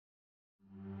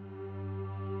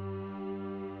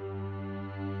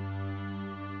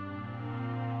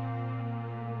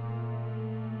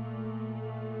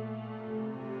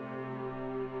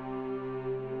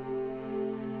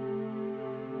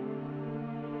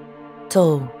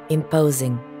Tall,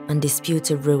 imposing,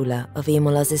 undisputed ruler of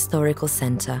Imola's historical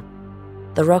centre,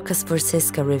 the Rocca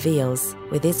Sforzesca reveals,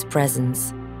 with its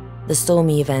presence, the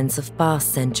stormy events of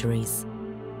past centuries,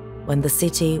 when the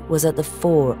city was at the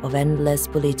fore of endless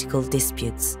political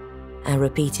disputes and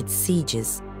repeated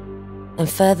sieges, and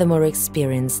furthermore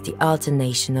experienced the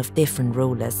alternation of different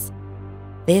rulers.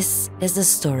 This is the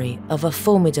story of a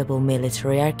formidable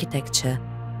military architecture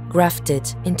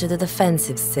grafted into the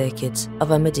defensive circuit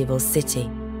of a medieval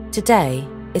city. Today,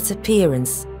 its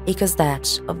appearance echoes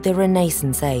that of the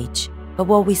Renaissance age, but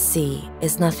what we see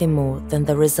is nothing more than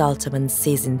the result of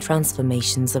unceasing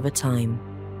transformations over time.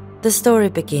 The story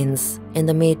begins in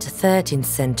the mid-13th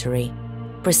century,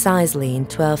 precisely in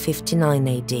 1259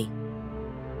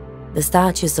 AD. The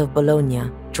statutes of Bologna,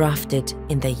 drafted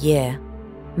in the year,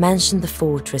 mention the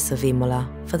fortress of Imola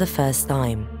for the first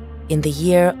time. In the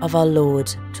year of our Lord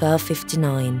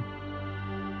 1259,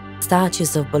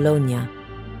 statutes of Bologna,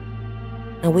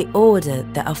 and we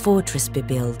ordered that a fortress be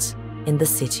built in the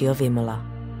city of Imola.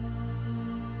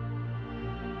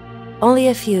 Only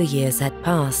a few years had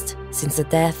passed since the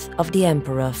death of the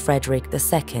Emperor Frederick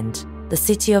II. The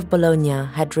city of Bologna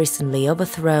had recently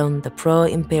overthrown the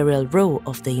pro-imperial rule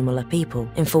of the Imola people,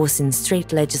 enforcing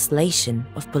strict legislation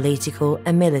of political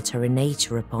and military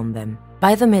nature upon them.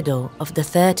 By the middle of the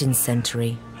 13th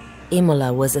century,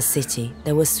 Imola was a city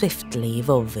that was swiftly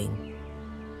evolving.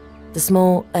 The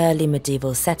small early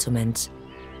medieval settlement,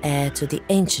 heir to the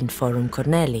ancient Forum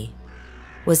Cornelii,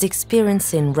 was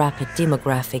experiencing rapid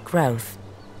demographic growth,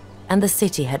 and the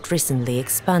city had recently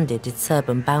expanded its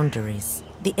urban boundaries.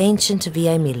 The ancient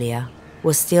Via Emilia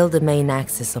was still the main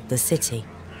axis of the city,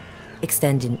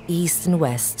 extending east and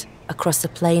west across a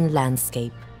plain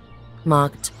landscape,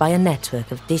 marked by a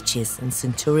network of ditches and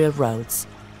centurial roads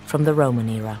from the Roman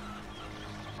era.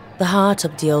 The heart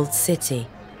of the old city,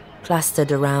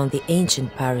 clustered around the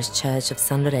ancient parish church of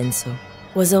San Lorenzo,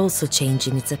 was also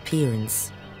changing its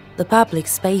appearance. The public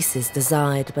spaces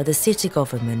desired by the city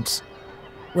government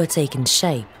were taking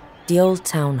shape: the old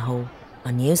town hall,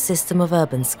 a new system of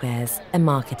urban squares and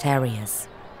market areas.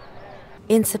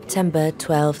 In September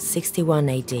 1261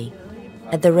 AD,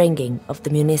 at the ringing of the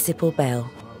municipal bell,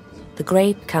 the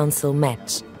Great Council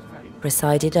met,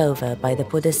 presided over by the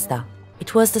Podestà.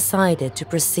 It was decided to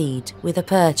proceed with the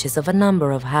purchase of a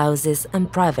number of houses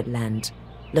and private land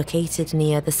located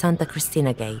near the Santa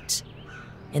Cristina Gate,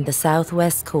 in the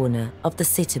southwest corner of the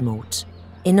city moat,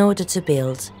 in order to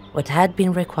build what had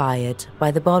been required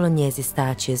by the Bolognese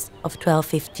statutes of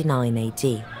 1259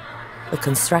 AD, the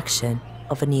construction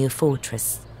of a new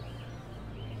fortress.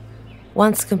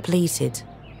 Once completed,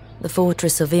 the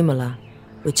fortress of Imola,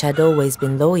 which had always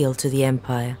been loyal to the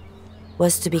empire,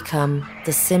 was to become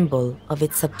the symbol of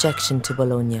its subjection to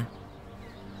Bologna,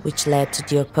 which led to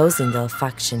the opposing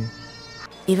faction.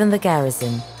 Even the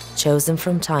garrison, chosen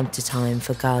from time to time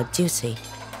for guard duty,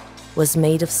 was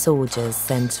made of soldiers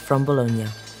sent from Bologna.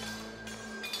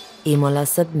 Imola's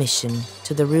submission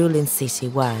to the ruling city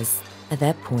was, at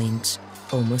that point,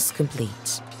 almost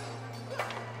complete.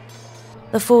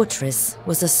 The fortress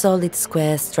was a solid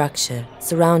square structure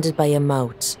surrounded by a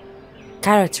moat,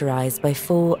 characterized by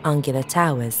 4 angular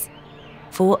towers,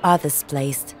 4 others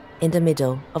placed in the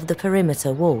middle of the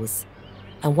perimeter walls,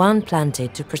 and 1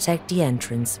 planted to protect the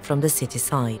entrance from the city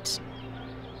side.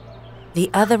 The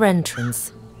other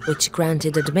entrance, which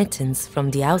granted admittance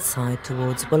from the outside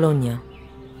towards Bologna,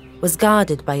 was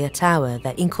guarded by a tower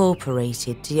that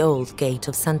incorporated the old gate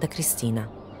of Santa Cristina.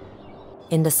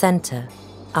 In the center,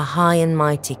 a high and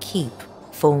mighty keep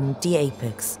formed the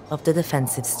apex of the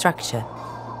defensive structure,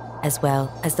 as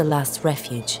well as the last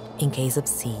refuge in case of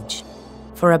siege.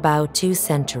 For about 2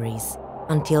 centuries,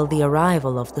 until the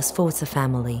arrival of the Sforza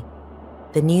family,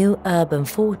 the new urban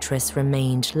fortress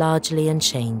remained largely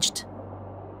unchanged.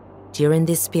 During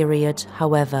this period,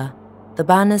 however, the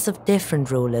banners of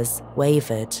different rulers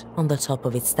wavered on the top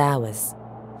of its towers.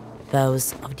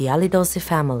 Those of the Alidossi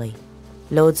family,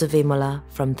 lords of Imola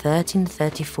from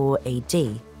 1334 AD,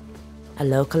 a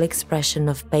local expression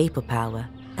of papal power,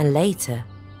 and later,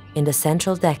 in the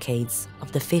central decades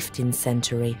of the 15th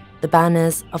century, the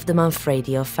banners of the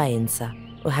Manfredi of Faenza,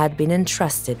 who had been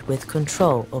entrusted with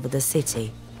control over the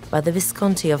city by the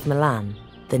Visconti of Milan,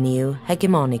 the new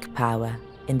hegemonic power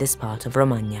in this part of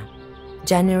Romagna.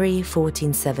 January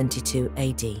 1472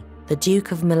 AD, the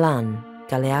Duke of Milan,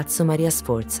 Galeazzo Maria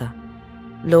Sforza,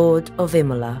 Lord of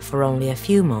Imola for only a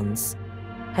few months,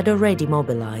 had already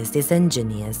mobilized his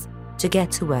engineers to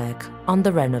get to work on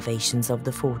the renovations of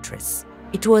the fortress.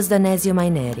 It was Danesio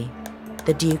Maineri,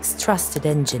 the Duke's trusted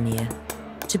engineer,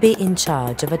 to be in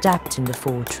charge of adapting the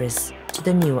fortress to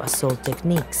the new assault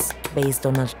techniques based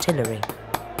on artillery.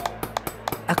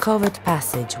 A covered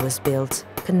passage was built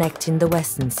connecting the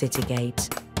western city gate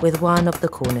with one of the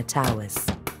corner towers.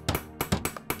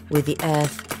 With the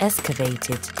earth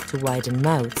excavated to widen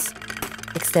moats,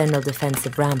 external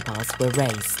defensive ramparts were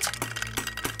raised.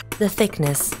 The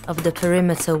thickness of the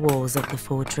perimeter walls of the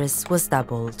fortress was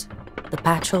doubled. The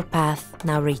patrol path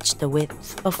now reached a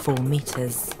width of 4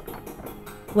 meters.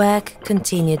 Work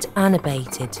continued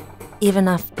unabated even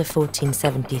after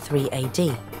 1473 AD,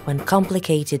 when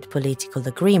complicated political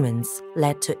agreements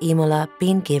led to Imola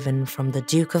being given from the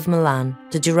Duke of Milan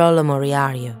to Girolamo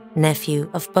Riario, nephew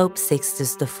of Pope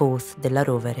Sixtus IV della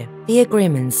Rovere. The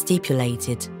agreement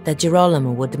stipulated that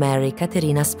Girolamo would marry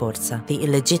Caterina Sforza, the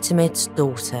illegitimate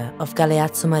daughter of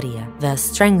Galeazzo Maria, thus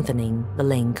strengthening the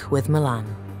link with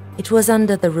Milan. It was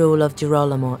under the rule of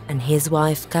Girolamo and his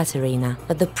wife Caterina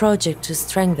that the project to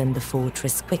strengthen the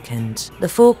fortress quickened. The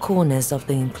 4 corners of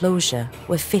the enclosure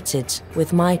were fitted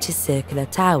with mighty circular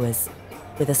towers,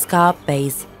 with a scarp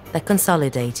base that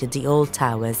consolidated the old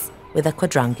towers with a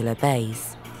quadrangular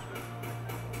base.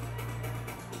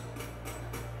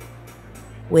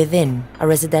 Within, a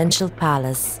residential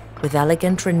palace with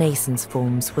elegant Renaissance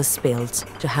forms was built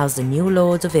to house the new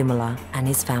lord of Imola and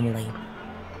his family.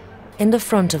 In the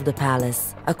front of the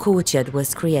palace, a courtyard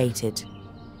was created,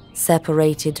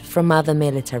 separated from other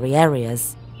military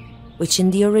areas, which in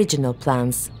the original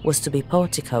plans was to be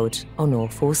porticoed on all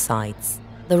 4 sides.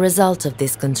 The result of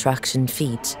this construction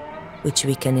feat, which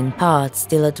we can in part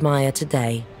still admire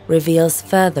today, reveals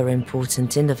further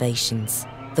important innovations.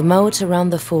 The moat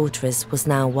around the fortress was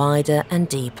now wider and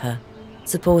deeper,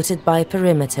 supported by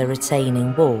perimeter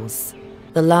retaining walls.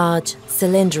 The large,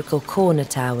 cylindrical corner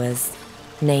towers,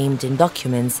 named in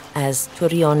documents as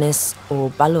turriones or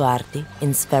baluardi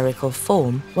in spherical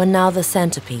form, were now the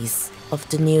centerpiece of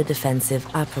the new defensive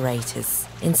apparatus.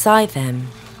 Inside them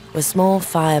were small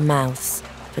fire mouths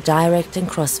for direct and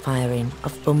cross-firing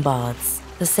of bombards.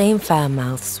 The same fire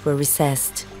mouths were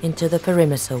recessed into the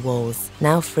perimeter walls,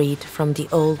 now freed from the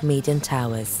old median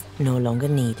towers, no longer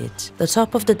needed. The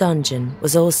top of the dungeon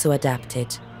was also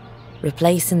adapted,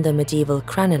 replacing the medieval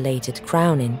crenellated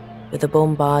crowning with the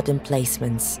bombard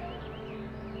emplacements.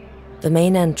 The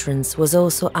main entrance was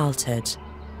also altered,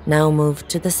 now moved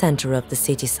to the center of the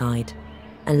city side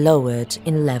and lowered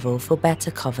in level for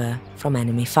better cover from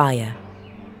enemy fire.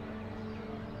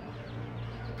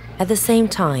 At the same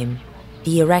time,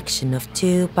 the erection of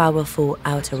 2 powerful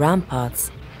outer ramparts,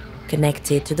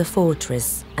 connected to the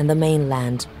fortress and the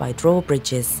mainland by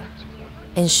drawbridges,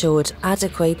 ensured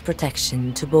adequate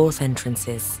protection to both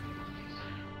entrances.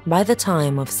 By the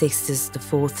time of Sixtus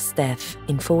IV's death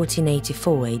in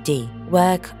 1484 AD,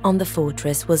 work on the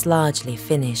fortress was largely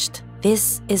finished.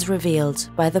 This is revealed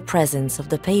by the presence of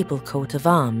the papal coat of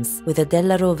arms with a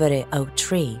Della Rovere oak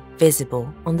tree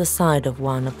visible on the side of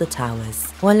one of the towers.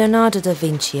 When Leonardo da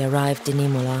Vinci arrived in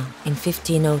Imola in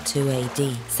 1502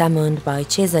 AD, summoned by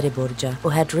Cesare Borgia, who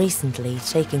had recently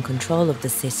taken control of the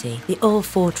city, the old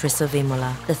fortress of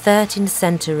Imola, the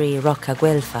 13th-century Rocca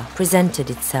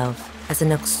presented itself as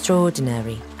an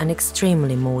extraordinary and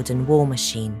extremely modern war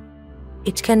machine.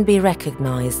 It can be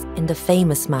recognized in the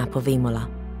famous map of Imola,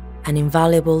 an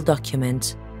invaluable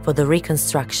document for the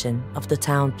reconstruction of the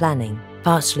town planning,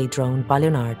 partially drawn by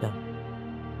Leonardo.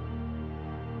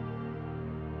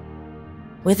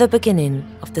 With the beginning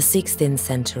of the 16th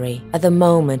century, at the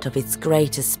moment of its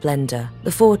greatest splendor,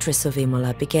 the fortress of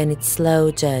Imola began its slow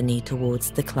journey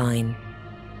towards decline.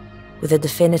 With the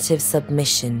definitive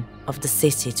submission of the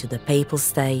city to the papal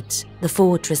state, the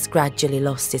fortress gradually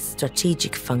lost its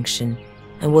strategic function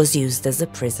and was used as a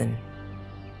prison.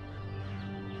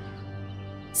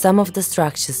 Some of the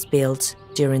structures built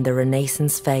during the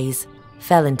Renaissance phase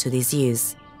fell into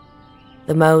disuse.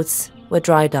 The moats were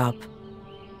dried up.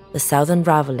 The southern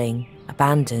ravelling,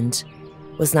 abandoned,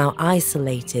 was now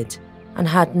isolated and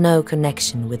had no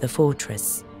connection with the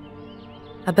fortress.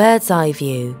 A bird's-eye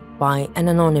view by an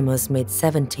anonymous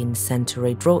mid-17th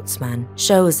century draughtsman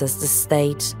shows us the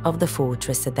state of the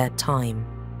fortress at that time.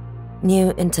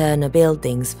 New internal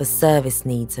buildings for service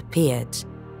needs appeared.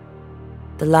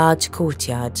 The large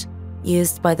courtyard,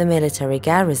 used by the military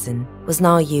garrison, was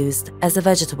now used as a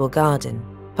vegetable garden.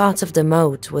 Part of the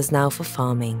moat was now for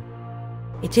farming.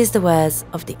 It is the words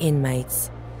of the inmates,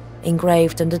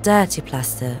 engraved on the dirty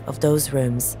plaster of those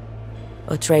rooms,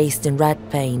 or traced in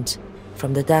red paint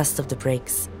from the dust of the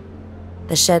bricks,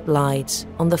 that shed light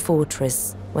on the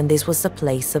fortress when this was a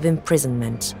place of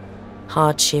imprisonment,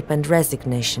 hardship and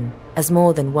resignation, as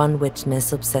more than one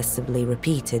witness obsessively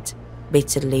repeated,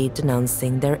 bitterly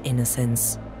denouncing their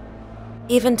innocence.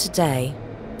 Even today,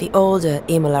 The older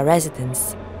Imola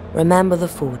residents remember the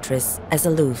fortress as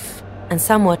aloof and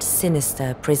somewhat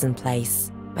sinister prison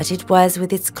place, but it was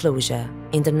with its closure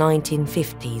in the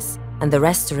 1950s and the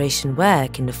restoration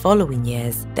work in the following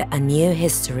years that a new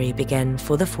history began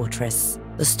for the fortress.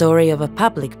 The story of a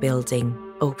public building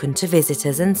open to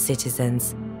visitors and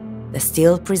citizens that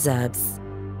still preserves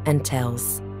and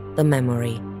tells the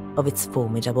memory of its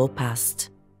formidable past.